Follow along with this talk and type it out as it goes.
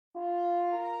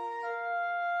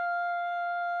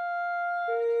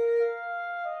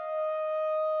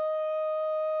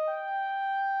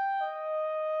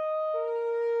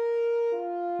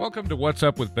Welcome to What's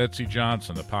Up with Betsy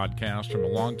Johnson, a podcast from a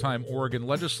longtime Oregon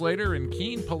legislator and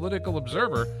keen political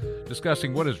observer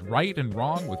discussing what is right and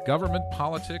wrong with government,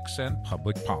 politics, and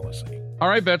public policy. All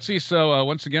right, Betsy, so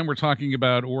once again, we're talking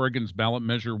about Oregon's Ballot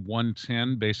Measure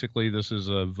 110. Basically, this is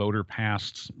a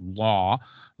voter-passed law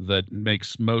that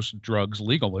makes most drugs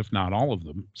legal, if not all of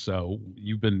them. So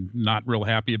you've been not real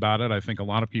happy about it. I think a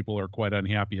lot of people are quite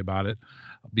unhappy about it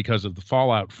because of the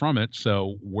fallout from it.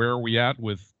 So where are we at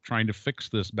with trying to fix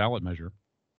this ballot measure?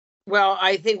 Well,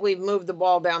 I think we've moved the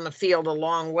ball down the field a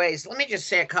long ways. Let me just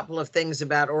say a couple of things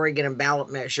about Oregon and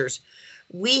ballot measures.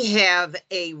 We have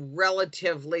a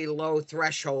relatively low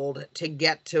threshold to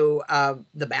get to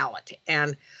the ballot.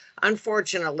 And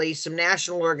unfortunately, some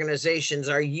national organizations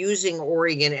are using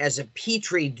Oregon as a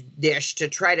petri dish to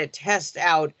try to test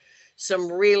out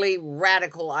some really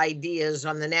radical ideas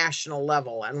on the national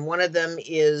level. And one of them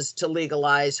is to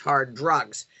legalize hard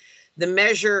drugs. The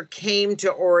measure came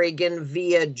to Oregon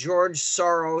via George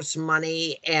Soros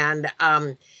money and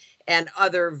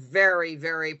other very,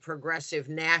 very progressive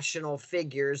national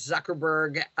figures,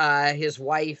 Zuckerberg, his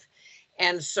wife.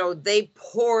 And so they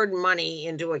poured money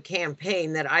into a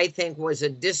campaign that I think was a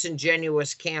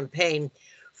disingenuous campaign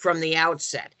from the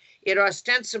outset. It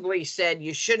ostensibly said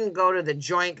you shouldn't go to the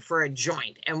joint for a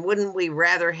joint. And wouldn't we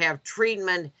rather have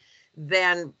treatment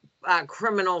than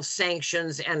criminal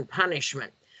sanctions and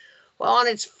punishment? Well, on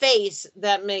its face,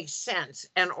 that makes sense.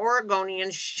 And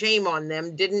Oregonians, shame on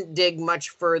them, didn't dig much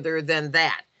further than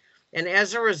that. And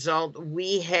as a result,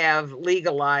 we have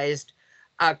legalized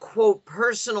quote,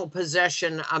 personal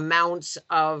possession amounts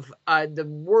of the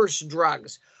worst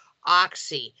drugs,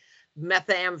 oxy,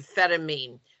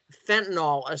 methamphetamine,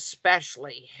 fentanyl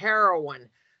especially, heroin,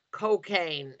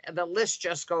 cocaine, the list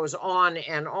just goes on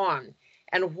and on.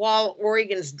 And while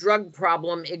Oregon's drug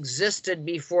problem existed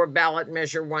before Ballot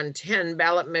Measure 110,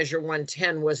 Ballot Measure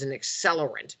 110 was an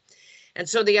accelerant. And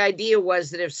so the idea was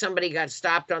that if somebody got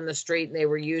stopped on the street and they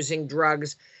were using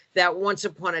drugs, that once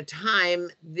upon a time,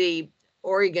 the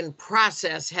Oregon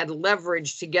process had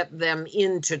leverage to get them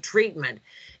into treatment.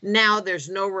 Now there's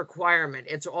no requirement.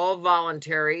 It's all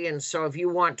voluntary. And so if you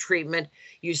want treatment,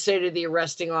 you say to the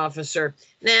arresting officer,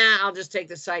 nah, I'll just take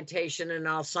the citation and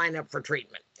I'll sign up for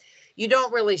treatment. You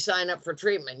don't really sign up for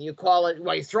treatment. You call it,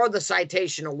 well, you throw the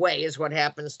citation away is what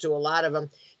happens to a lot of them.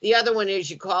 The other one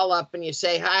is you call up and you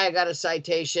say, hi, I got a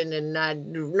citation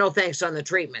and no thanks on the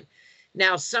treatment.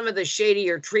 Now, some of the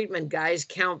shadier treatment guys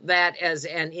count that as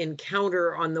an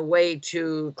encounter on the way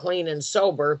to clean and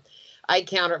sober. I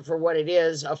count it for what it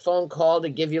is, a phone call to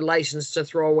give you license to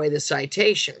throw away the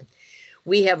citation.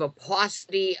 We have a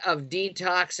paucity of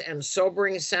detox and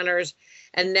sobering centers,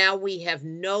 and now we have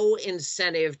no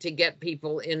incentive to get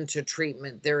people into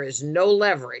treatment. There is no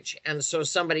leverage. And so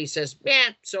somebody says, yeah,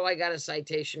 so I got a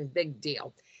citation, big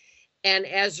deal. And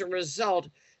as a result,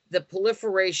 the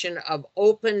proliferation of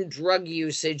open drug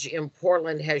usage in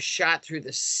Portland has shot through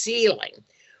the ceiling.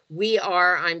 We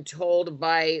are, I'm told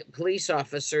by police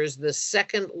officers, the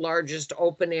second largest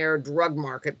open air drug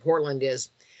market, Portland is,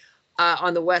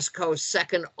 on the West Coast,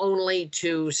 second only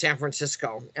to San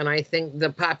Francisco. And I think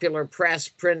the popular press,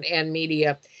 print, and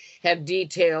media have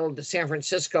detailed San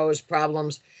Francisco's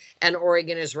problems, and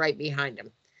Oregon is right behind them.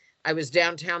 I was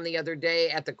downtown the other day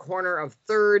at the corner of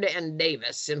 3rd and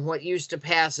Davis in what used to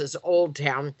pass as Old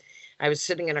Town. I was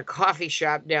sitting in a coffee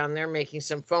shop down there making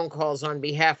some phone calls on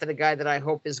behalf of the guy that I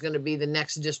hope is going to be the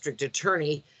next district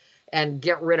attorney and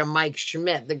get rid of Mike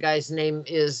Schmidt. The guy's name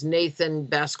is Nathan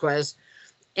Vasquez.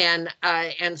 And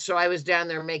so I was down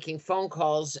there making phone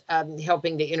calls,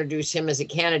 helping to introduce him as a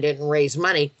candidate and raise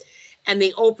money. And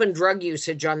the open drug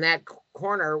usage on that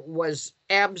corner was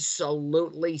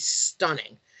absolutely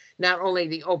stunning. Not only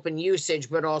the open usage,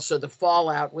 but also the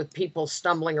fallout with people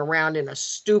stumbling around in a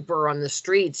stupor on the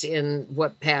streets in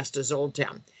what passed as Old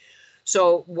Town.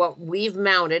 So what we've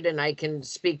mounted, and I can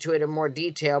speak to it in more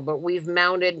detail, but we've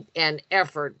mounted an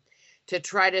effort to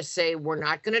try to say we're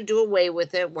not going to do away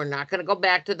with it. We're not going to go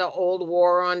back to the old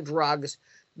war on drugs,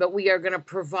 but we are going to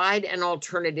provide an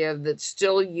alternative that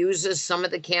still uses some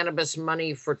of the cannabis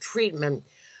money for treatment,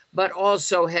 but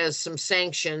also has some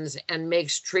sanctions and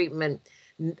makes treatment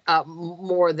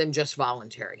more than just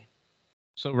voluntary.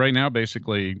 So right now,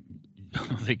 basically,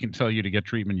 they can tell you to get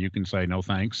treatment. You can say no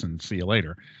thanks and see you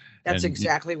later. That's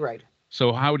exactly right.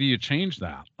 So how do you change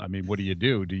that? I mean, what do you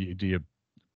do? Do you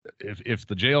if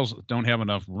the jails don't have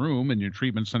enough room and your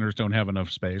treatment centers don't have enough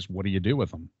space, what do you do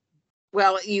with them?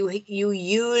 Well, you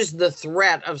use the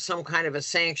threat of some kind of a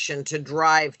sanction to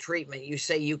drive treatment. You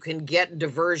say you can get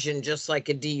diversion just like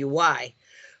a DUI.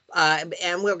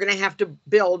 And we're going to have to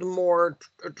build more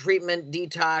treatment,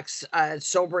 detox,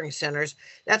 sobering centers.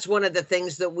 That's one of the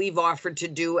things that we've offered to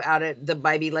do out at the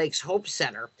Bybee Lakes Hope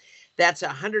Center. That's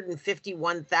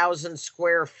 151,000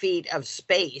 square feet of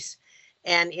space.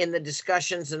 And in the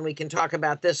discussions, and we can talk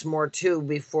about this more too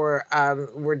before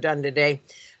we're done today,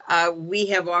 we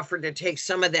have offered to take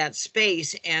some of that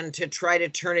space and to try to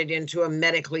turn it into a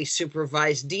medically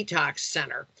supervised detox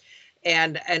center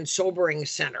and sobering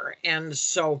center. And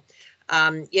so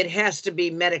it has to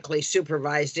be medically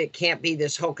supervised. It can't be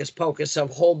this hocus pocus of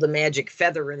hold the magic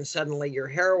feather and suddenly your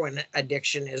heroin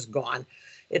addiction is gone.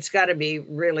 It's got to be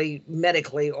really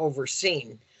medically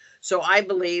overseen. So I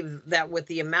believe that with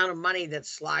the amount of money that's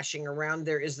sloshing around,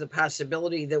 there is the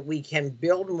possibility that we can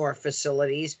build more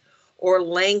facilities or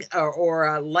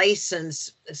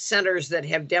license centers that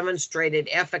have demonstrated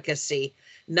efficacy,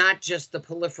 not just the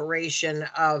proliferation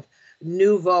of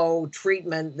nouveau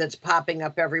treatment that's popping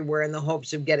up everywhere in the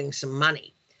hopes of getting some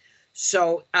money.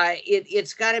 So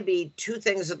it's got to be two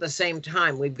things at the same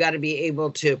time. We've got to be able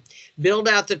to build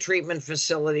out the treatment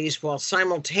facilities while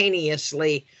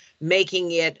simultaneously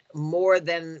making it more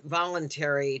than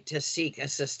voluntary to seek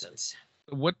assistance.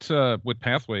 What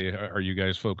pathway are you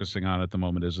guys focusing on at the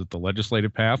moment? Is it the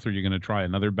legislative path? Are you going to try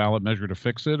another ballot measure to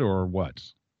fix it, or what?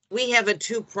 We have a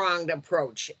two-pronged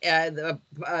approach.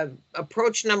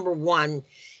 Approach number one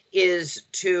is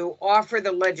to offer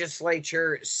the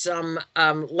legislature some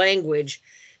language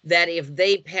that if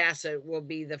they pass it will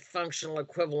be the functional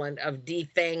equivalent of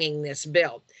defanging this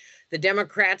bill. The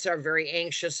Democrats are very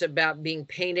anxious about being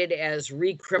painted as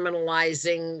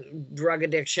recriminalizing drug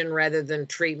addiction rather than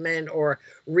treatment, or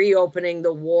reopening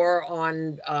the war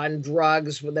on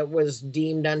drugs that was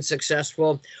deemed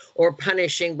unsuccessful, or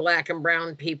punishing Black and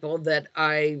brown people that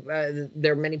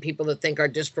there are many people that think are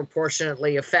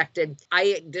disproportionately affected.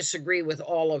 I disagree with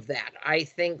all of that. I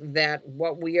think that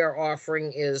what we are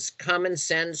offering is common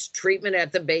sense, treatment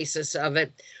at the basis of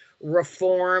it,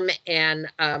 reform, and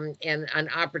an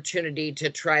opportunity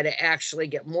to try to actually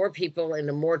get more people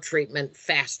into more treatment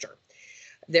faster.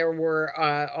 There were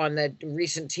on the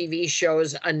recent TV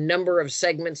shows a number of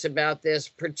segments about this,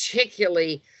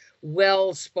 particularly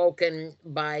well spoken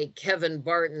by Kevin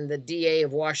Barton, the DA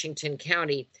of Washington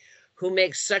County, who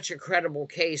makes such a credible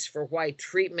case for why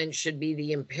treatment should be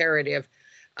the imperative.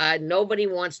 Nobody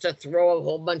wants to throw a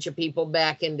whole bunch of people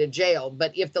back into jail.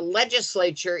 But if the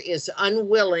legislature is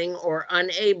unwilling or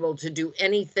unable to do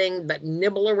anything but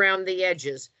nibble around the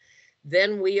edges,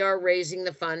 then we are raising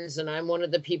the funds, and I'm one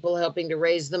of the people helping to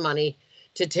raise the money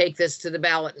to take this to the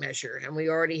ballot measure. And we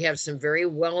already have some very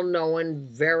well-known,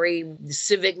 very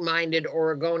civic-minded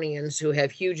Oregonians who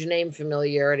have huge name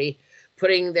familiarity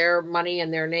putting their money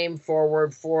and their name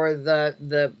forward for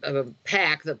the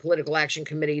PAC, the Political Action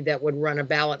Committee, that would run a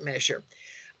ballot measure.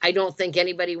 I don't think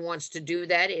anybody wants to do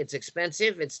that. It's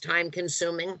expensive. It's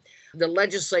time-consuming. The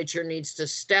legislature needs to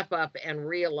step up and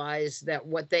realize that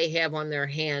what they have on their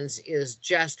hands is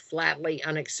just flatly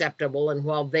unacceptable, and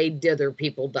while they dither,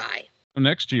 people die.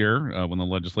 Next year, when the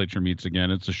legislature meets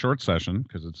again, it's a short session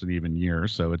because it's an even year,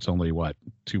 so it's only,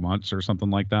 2 months or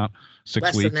something like that? 6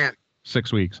 weeks? Less than that.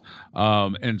 6 weeks.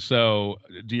 And so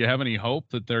do you have any hope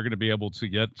that they're going to be able to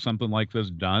get something like this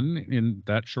done in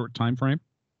that short time frame?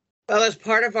 Well, as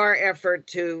part of our effort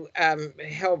to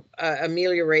help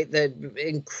ameliorate the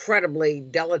incredibly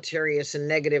deleterious and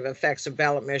negative effects of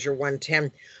ballot measure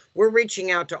 110, we're reaching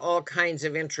out to all kinds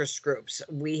of interest groups.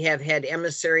 We have had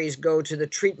emissaries go to the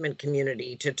treatment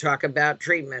community to talk about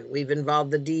treatment. We've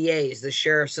involved the DAs, the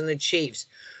sheriffs, and the chiefs.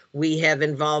 We have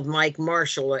involved Mike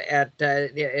Marshall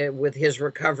with his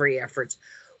recovery efforts.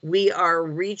 We are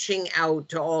reaching out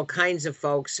to all kinds of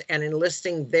folks and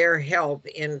enlisting their help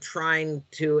in trying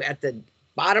to, at the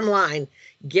bottom line,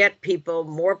 get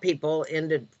more people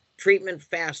into treatment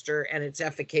faster, and it's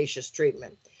efficacious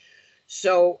treatment.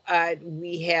 So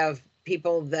we have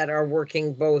people that are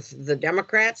working, both the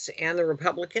Democrats and the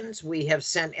Republicans. We have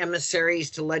sent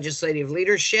emissaries to legislative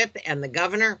leadership and the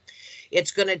governor.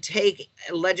 It's going to take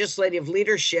legislative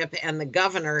leadership and the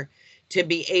governor to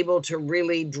be able to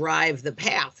really drive the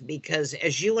path, because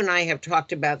as you and I have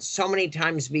talked about so many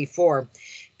times before,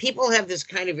 people have this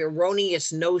kind of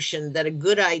erroneous notion that a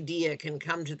good idea can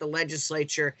come to the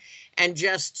legislature and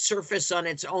just surface on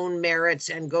its own merits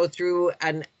and go through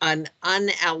an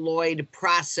unalloyed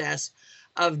process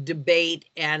of debate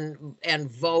and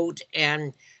vote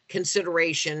and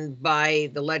consideration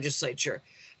by the legislature.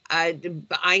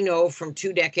 I know from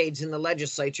 2 decades in the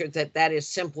legislature that is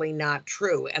simply not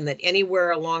true, and that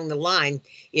anywhere along the line,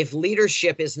 if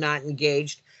leadership is not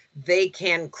engaged, they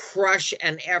can crush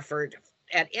an effort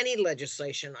at any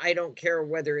legislation. I don't care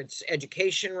whether it's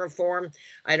education reform.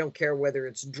 I don't care whether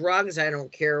it's drugs. I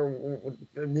don't care,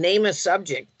 name a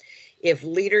subject. If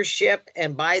leadership,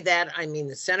 and by that I mean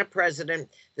the Senate President,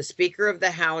 the Speaker of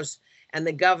the House, and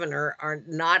the governor are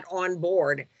not on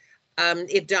board,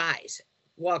 it dies.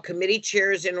 While committee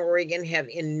chairs in Oregon have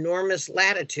enormous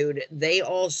latitude, they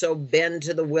also bend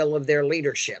to the will of their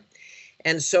leadership.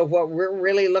 And so what we're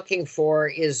really looking for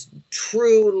is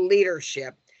true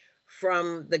leadership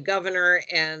from the governor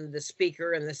and the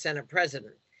Speaker and the Senate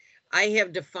President. I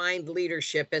have defined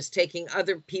leadership as taking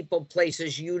other people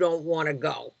places you don't want to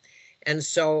go. And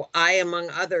so I, among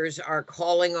others, are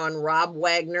calling on Rob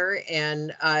Wagner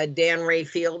and Dan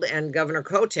Rayfield and Governor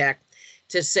Kotek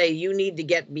to say you need to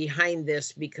get behind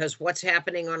this, because what's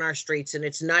happening on our streets, and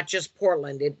it's not just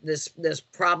Portland, this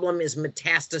problem is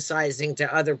metastasizing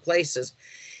to other places,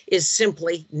 is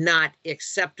simply not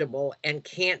acceptable and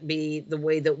can't be the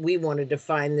way that we want to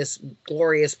define this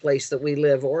glorious place that we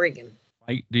live, Oregon.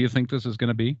 Do you think this is going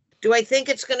to be? Do I think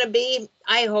it's going to be?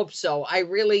 I hope so. I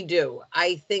really do.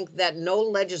 I think that no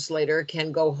legislator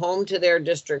can go home to their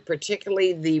district,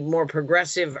 particularly the more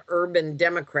progressive urban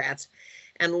Democrats,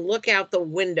 and look out the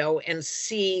window and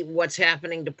see what's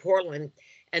happening to Portland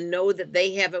and know that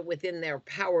they have it within their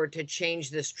power to change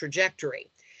this trajectory.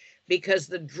 Because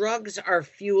the drugs are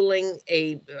fueling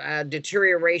a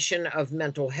deterioration of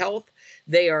mental health.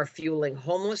 They are fueling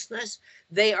homelessness.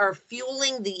 They are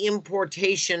fueling the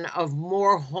importation of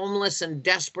more homeless and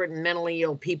desperate and mentally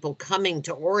ill people coming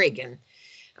to Oregon.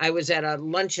 I was at a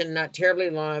luncheon not terribly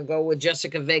long ago with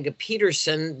Jessica Vega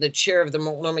Peterson, the chair of the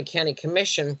Multnomah County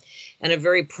Commission, and a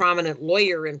very prominent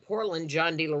lawyer in Portland,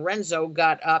 John DiLorenzo,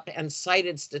 got up and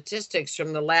cited statistics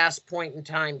from the last point in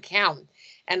time count,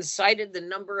 and cited the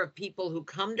number of people who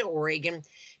come to Oregon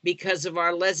because of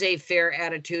our laissez-faire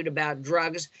attitude about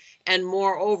drugs, and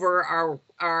moreover,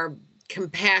 our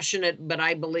compassionate, but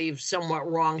I believe somewhat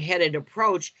wrong-headed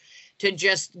approach to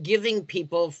just giving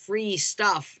people free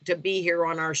stuff to be here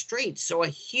on our streets. So a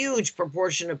huge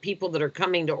proportion of people that are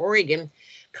coming to Oregon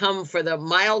come for the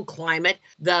mild climate,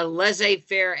 the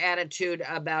laissez-faire attitude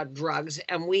about drugs,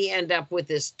 and we end up with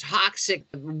this toxic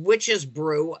witch's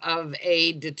brew of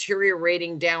a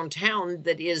deteriorating downtown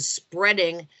that is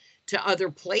spreading to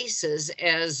other places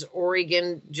as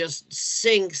Oregon just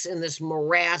sinks in this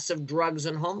morass of drugs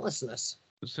and homelessness.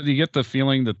 So do you get the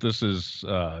feeling that this is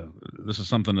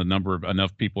something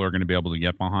enough people are going to be able to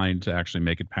get behind to actually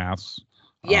make it pass?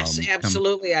 Yes,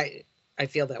 absolutely. I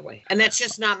feel that way. And that's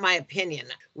just not my opinion.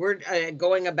 We're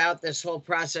going about this whole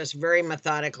process very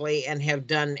methodically and have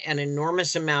done an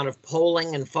enormous amount of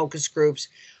polling and focus groups.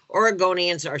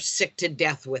 Oregonians are sick to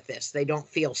death with this. They don't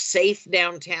feel safe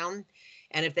downtown.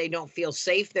 And if they don't feel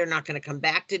safe, they're not going to come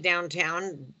back to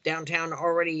downtown. Downtown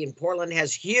already in Portland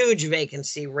has huge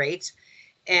vacancy rates.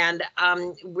 And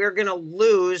we're going to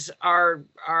lose our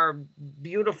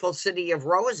beautiful city of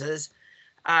roses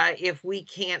if we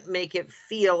can't make it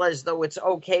feel as though it's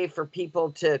okay for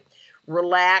people to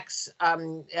relax,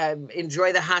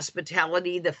 enjoy the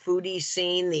hospitality, the foodie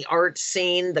scene, the art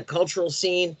scene, the cultural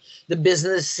scene, the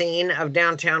business scene of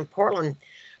downtown Portland,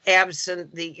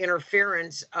 absent the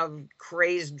interference of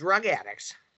crazed drug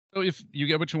addicts. So if you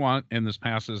get what you want and this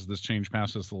change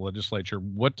passes the legislature,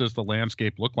 what does the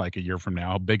landscape look like a year from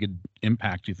now? How big an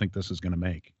impact do you think this is going to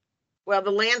make? Well,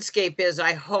 the landscape is,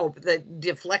 I hope, that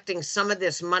deflecting some of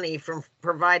this money from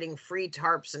providing free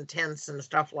tarps and tents and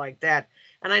stuff like that,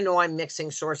 and I know I'm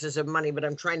mixing sources of money, but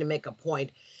I'm trying to make a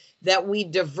point, that we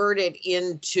divert it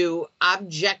into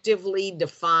objectively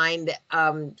defined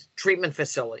treatment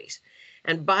facilities.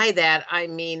 And by that, I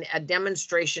mean a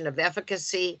demonstration of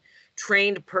efficacy,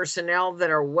 trained personnel that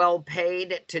are well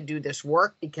paid to do this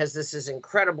work, because this is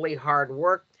incredibly hard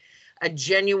work, a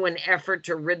genuine effort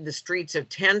to rid the streets of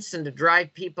tents and to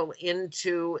drive people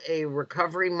into a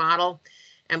recovery model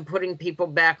and putting people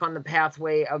back on the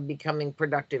pathway of becoming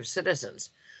productive citizens.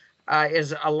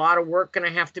 Is a lot of work going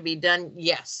to have to be done?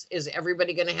 Yes. Is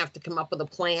everybody going to have to come up with a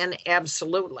plan?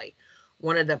 Absolutely.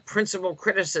 One of the principal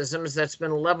criticisms that's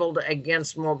been leveled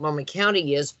against Multnomah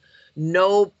County is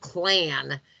no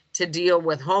plan to deal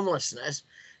with homelessness.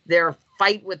 Their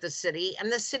fight with the city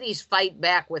and the city's fight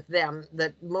back with them,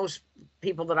 that most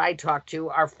people that I talk to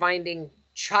are finding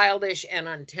childish and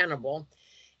untenable.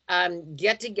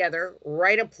 Get together,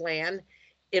 write a plan,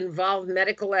 involve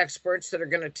medical experts that are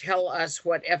going to tell us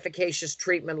what efficacious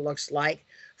treatment looks like,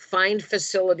 find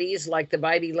facilities like the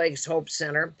Bybee Lakes Hope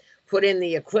Center, put in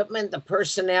the equipment, the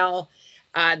personnel,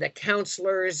 the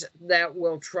counselors that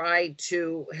will try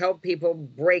to help people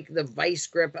break the vice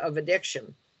grip of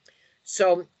addiction.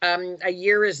 So a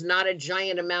year is not a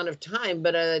giant amount of time,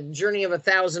 but a journey of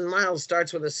 1,000 miles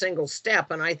starts with a single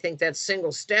step. And I think that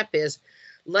single step is,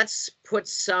 let's put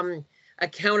some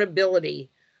accountability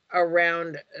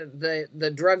around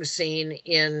the drug scene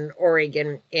in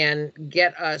Oregon and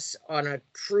get us on a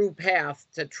true path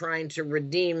to trying to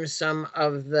redeem some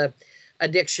of the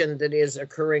addiction that is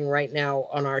occurring right now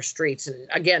on our streets. And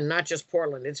again, not just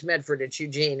Portland, it's Medford, it's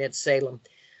Eugene, it's Salem.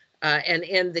 And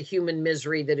end the human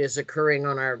misery that is occurring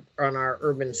on our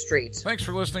urban streets. Thanks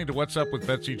for listening to What's Up with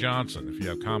Betsy Johnson. If you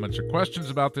have comments or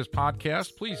questions about this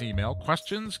podcast, please email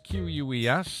questions, questions,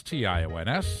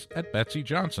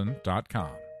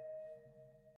 @betsyjohnson.com.